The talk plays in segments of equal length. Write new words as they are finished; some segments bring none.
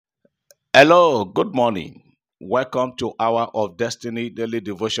Hello, good morning. Welcome to Hour of Destiny Daily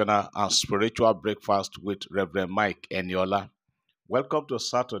Devotional and Spiritual Breakfast with Reverend Mike Eniola. Welcome to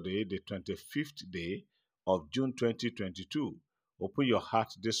Saturday, the 25th day of June 2022. Open your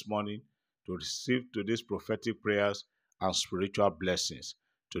heart this morning to receive today's prophetic prayers and spiritual blessings.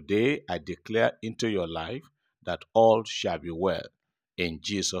 Today, I declare into your life that all shall be well in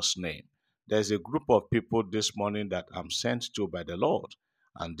Jesus' name. There's a group of people this morning that I'm sent to by the Lord,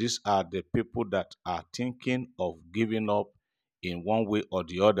 and these are the people that are thinking of giving up in one way or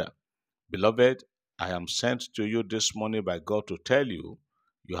the other. Beloved, I am sent to you this morning by God to tell you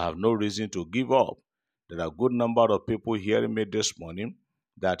you have no reason to give up. There are a good number of people hearing me this morning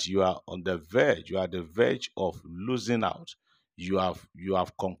that you are on the verge, you are the verge of losing out. You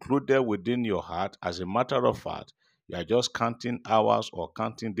have concluded within your heart, as a matter of fact, you are just counting hours or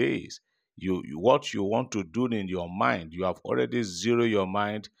counting days. What you want to do in your mind, you have already zeroed your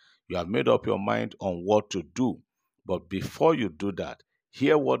mind, you have made up your mind on what to do. But before you do that,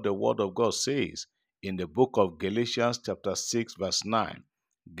 hear what the word of God says in the book of Galatians chapter 6 verse 9.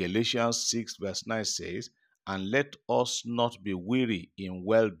 Galatians 6 verse 9 says, "And let us not be weary in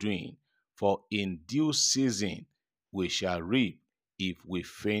well-doing, for in due season we shall reap if we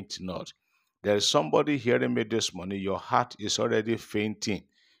faint not." There is somebody hearing me this morning, your heart is already fainting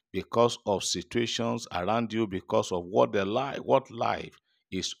because of situations around you, because of what life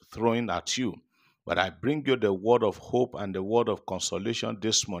is throwing at you. But I bring you the word of hope and the word of consolation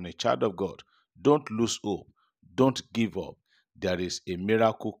this morning. Child of God, don't lose hope. Don't give up. There is a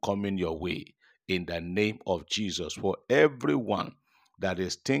miracle coming your way in the name of Jesus. For everyone that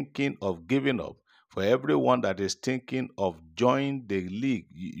is thinking of giving up, for everyone that is thinking of joining the league,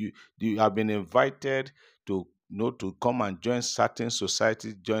 you have been invited to to come and join certain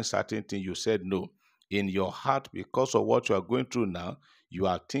societies, join certain things. You said no. In your heart, because of what you are going through now, you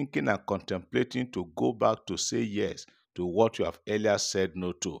are thinking and contemplating to go back to say yes to what you have earlier said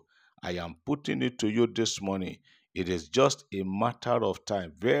no to. I am putting it to you this morning. It is just a matter of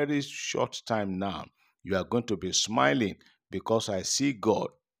time, very short time now. You are going to be smiling because I see God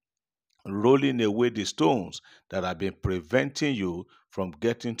rolling away the stones that have been preventing you from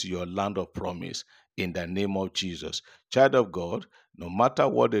getting to your land of promise in the name of Jesus. Child of God, no matter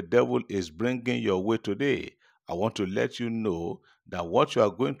what the devil is bringing your way today, I want to let you know that what you are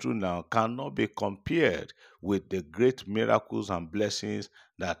going through now cannot be compared with the great miracles and blessings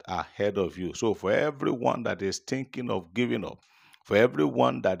that are ahead of you. So, for everyone that is thinking of giving up, for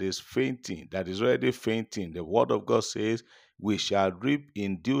everyone that is fainting, that is already fainting, the word of God says, "We shall reap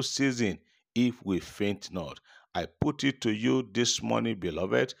in due season if we faint not." I put it to you this morning,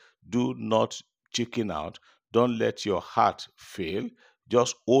 beloved. Do not chicken out. Don't let your heart fail.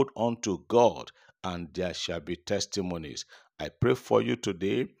 Just hold on to God, and there shall be testimonies. I pray for you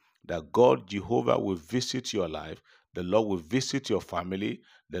today that God Jehovah will visit your life. The Lord will visit your family.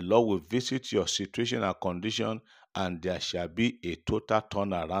 The Lord will visit your situation and condition, and there shall be a total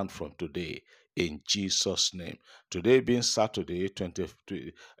turnaround from today in Jesus' name. Today being Saturday,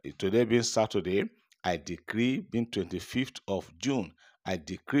 today being Saturday, I decree, being 25th of June, I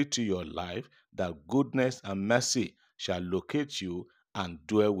decree to your life that goodness and mercy shall locate you and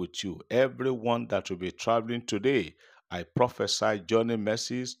dwell with you. Everyone that will be traveling today, I prophesy journey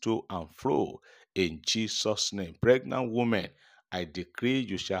mercies to and fro in Jesus' name. Pregnant woman, I decree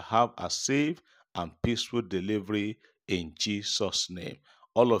you shall have a safe and peaceful delivery in Jesus' name.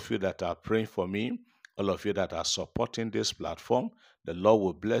 All of you that are praying for me, all of you that are supporting this platform, the Lord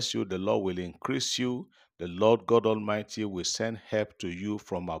will bless you, the Lord will increase you, the Lord God Almighty will send help to you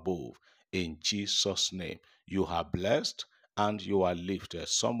from above. In Jesus' name, you are blessed and you are lifted.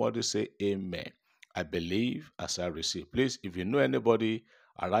 Somebody say amen. I believe as I receive. Please, if you know anybody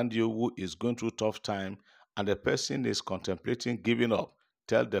around you who is going through tough time and the person is contemplating giving up,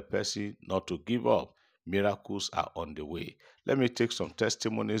 tell the person not to give up. Miracles are on the way. Let me take some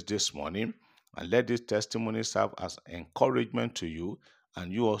testimonies this morning, and let these testimonies serve as encouragement to you,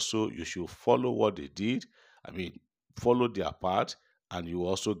 and you should follow what they did. Follow their path, and you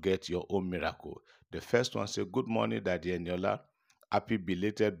also get your own miracle. The first one say, "Good morning, Daddy Eniola. Happy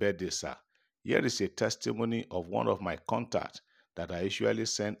belated birthday, sir. Here is a testimony of one of my contacts that I usually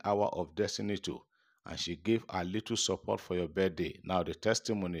send Hour of Destiny to, and she gave a little support for your birthday." Now the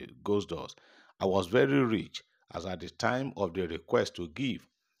testimony goes thus: "I was very rich as at the time of the request to give,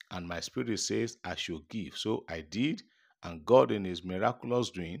 and my spirit says I should give. So I did, and God in his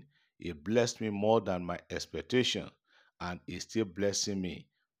miraculous doing, he blessed me more than my expectation, and is still blessing me.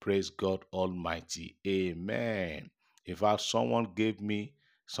 Praise God Almighty. Amen." In fact, someone gave me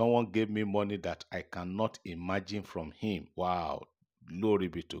money that I cannot imagine from him. Wow. Glory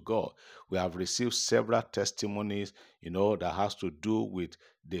be to God. We have received several testimonies, that has to do with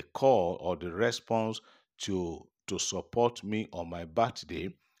the call or the response to support me on my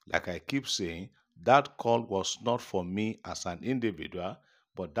birthday. Like I keep saying, that call was not for me as an individual,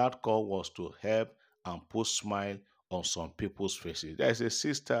 but that call was to help and put smile on some people's faces. There's a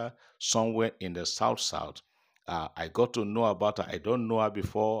sister somewhere in the South. I got to know about her. I don't know her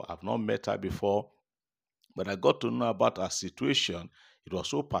before. I've not met her before, but I got to know about her situation. It was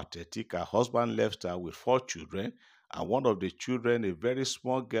so pathetic. Her husband left her with 4 children, and one of the children, a very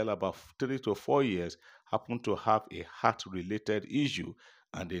small girl, about 3 to 4 years, happened to have a heart-related issue,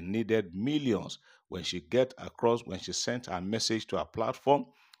 and they needed millions. When she sent her message to our platform,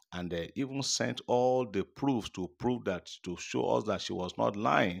 and they even sent all the proofs to show us that she was not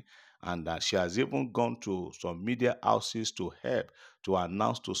lying, and that she has even gone to some media houses to help, to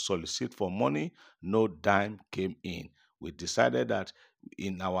announce, to solicit for money. No dime came in. We decided that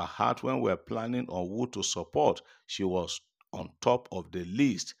in our heart, when we were planning on who to support, she was on top of the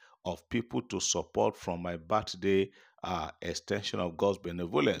list of people to support from my birthday extension of God's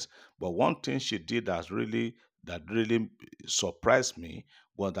benevolence. But one thing she did that really surprised me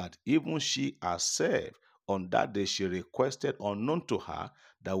was that even she herself, on that day, she requested, unknown to her,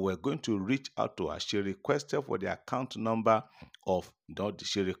 that we're going to reach out to her. She requested for the account number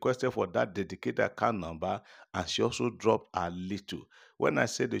she requested for that dedicated account number, and she also dropped a little. When I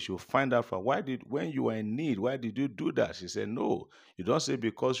said they should find out from when you were in need, why did you do that? She said, no, you don't say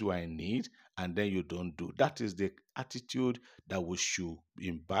because you are in need and then you don't do. That is the attitude that we should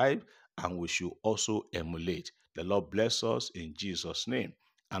imbibe and we should also emulate. The Lord bless us in Jesus' name.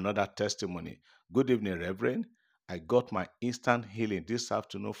 Another testimony. Good evening, Reverend. I got my instant healing this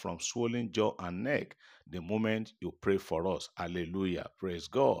afternoon from swollen jaw and neck the moment you pray for us. Hallelujah. Praise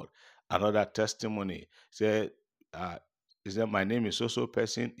God. Another testimony said, uh, my name is so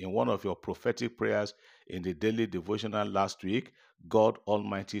person. In one of your prophetic prayers in the daily devotional last week, God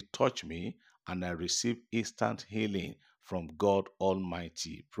Almighty touched me and I received instant healing from God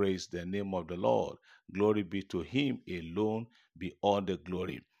Almighty. Praise the name of the Lord. Glory be to Him alone, be all the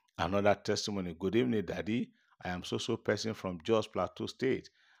glory. Another testimony. Good evening, Daddy. I am so person from Jos Plateau State.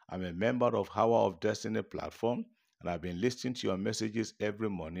 I'm a member of Hour of Destiny platform, and I've been listening to your messages every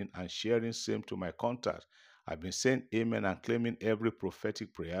morning and sharing same to my contacts. I've been saying amen and claiming every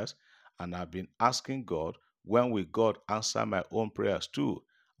prophetic prayers, and I've been asking God, when will God answer my own prayers too?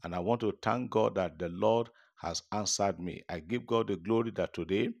 And I want to thank God that the Lord has answered me. I give God the glory that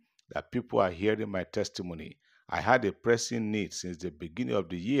today that people are hearing my testimony. I had a pressing need since the beginning of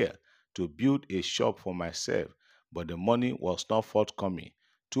the year to build a shop for myself, but the money was not forthcoming.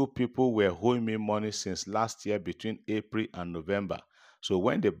 2 people were owing me money since last year between April and November. So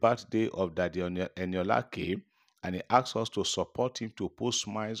when the birthday of Daddy Eniola came and he asked us to support him to put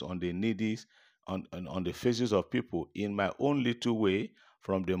smiles on the needy, on the faces of people in my own little way,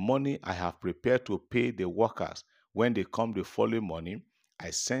 from the money I have prepared to pay the workers when they come the following morning,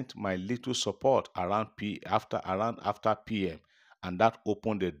 I sent my little support after PM, and that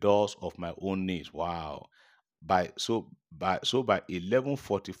opened the doors of my own needs. Wow. By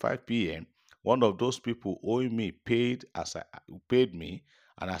 11:45 p.m., one of those people owing me paid me,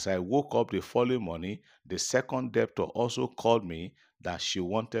 and as I woke up the following morning, the second debtor also called me that she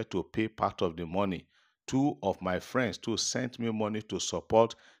wanted to pay part of the money. 2 of my friends too sent me money to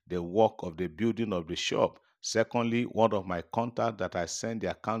support the work of the building of the shop. Secondly, one of my contacts that I sent the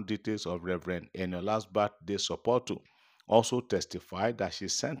account details of Reverend Eniola's birthday support to also testified that she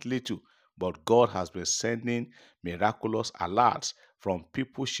sent little, but God has been sending miraculous alerts from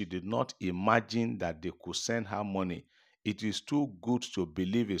people she did not imagine that they could send her money. It is too good to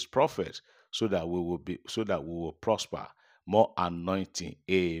believe His prophet, so that we will prosper. More anointing.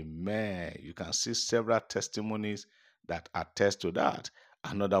 Amen. You can see several testimonies that attest to that.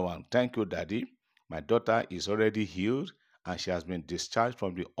 Another one. Thank you, Daddy. My daughter is already healed and she has been discharged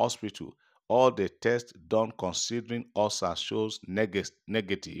from the hospital. All the tests done considering ulcer shows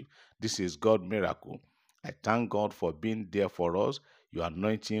negative. This is God's miracle. I thank God for being there for us. Your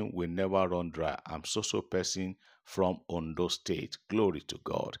anointing will never run dry. I'm so person from Ondo State. Glory to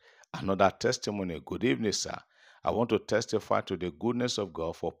God. Another testimony. Good evening, sir. I want to testify to the goodness of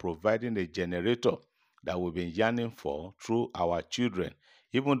God for providing a generator that we've been yearning for through our children.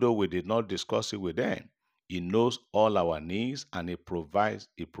 Even though we did not discuss it with them, He knows all our needs and He provides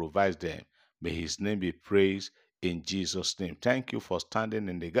them. May His name be praised in Jesus' name. Thank you for standing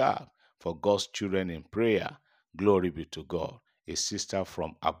in the gap for God's children in prayer. Glory be to God. A sister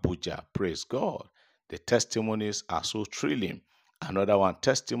from Abuja. Praise God. The testimonies are so thrilling. Another one,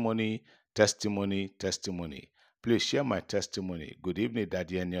 testimony, testimony, testimony. Please share my testimony. Good evening,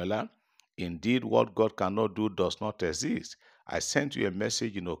 Daddy Eniola. Indeed, what God cannot do does not exist. I sent you a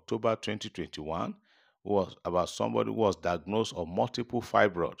message in October 2021 was about somebody who was diagnosed of multiple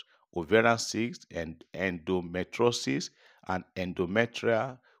fibroids, ovarian cysts, and endometriosis and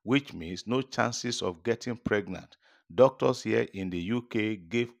endometrial, which means no chances of getting pregnant. Doctors here in the UK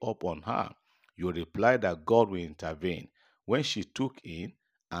gave up on her. You replied that God will intervene. When she took in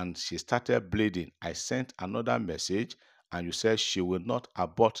and she started bleeding, I sent another message and you said she will not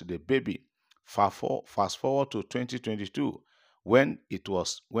abort the baby. Fast forward to 2022 when it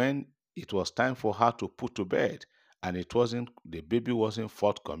was time for her to put to bed and the baby wasn't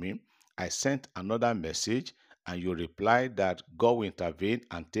forthcoming. I sent another message and you replied that God will intervene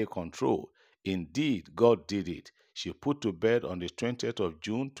and take control. Indeed, God did it. She put to bed on the 20th of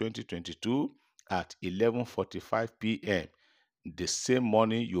June 2022 at 11:45 p.m. The same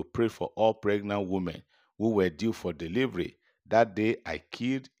morning you prayed for all pregnant women who were due for delivery. That day I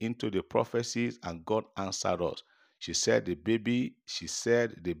keyed into the prophecies and God answered us. She had the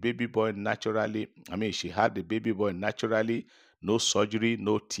baby boy naturally, no surgery,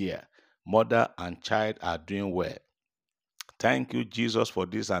 no tear. Mother and child are doing well. Thank you, Jesus, for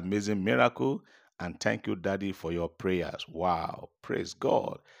this amazing miracle. And thank you, Daddy, for your prayers. Wow. Praise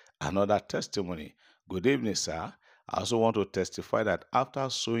God. Another testimony. Good evening, sir. I also want to testify that after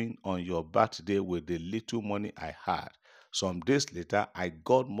sowing on your birthday with the little money I had, some days later, I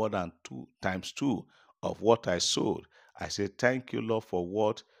got more than 2 times 2 of what I sowed. I say, thank you, Lord,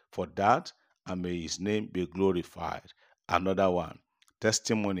 for that, and may his name be glorified. Another one.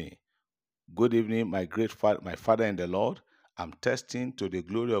 Testimony. Good evening, my father in the Lord. I'm testing to the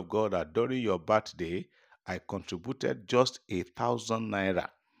glory of God that during your birthday, I contributed just 1,000 naira.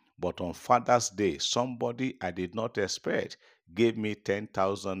 But on Father's Day, somebody I did not expect gave me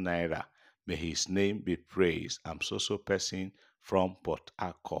 10,000 naira. May his name be praised. I'm so person from Port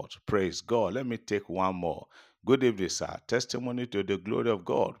Harcourt. Praise God. Let me take one more. Good evening, sir. Testimony to the glory of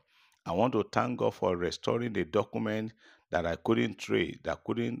God. I want to thank God for restoring the document that I couldn't trace, that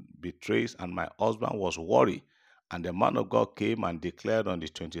couldn't be traced, and my husband was worried. And the man of God came and declared on the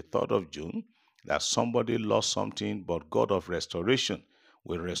 23rd of June that somebody lost something, but God of restoration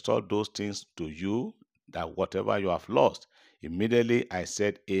will restore those things to you, that whatever you have lost. Immediately I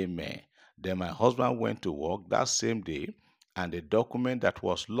said, Amen. Then my husband went to work that same day, and the document that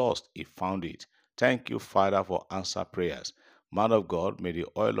was lost, he found it. Thank you, Father, for answer prayers. Man of God, may the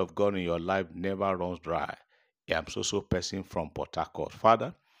oil of God in your life never runs dry. I am so person from Port Harcourt.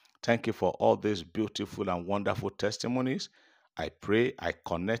 Father, thank you for all these beautiful and wonderful testimonies. I pray I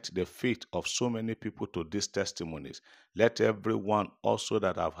connect the faith of so many people to these testimonies. Let everyone also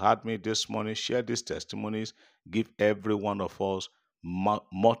that have heard me this morning share these testimonies. Give every one of us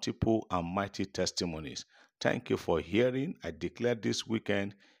multiple and mighty testimonies. Thank you for hearing. I declare this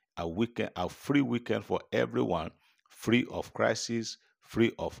weekend a free weekend for everyone, free of crisis,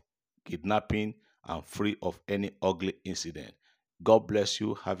 free of kidnapping, and free of any ugly incident. God bless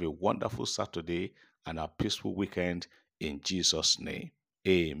you. Have a wonderful Saturday and a peaceful weekend in Jesus' name.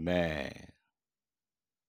 Amen.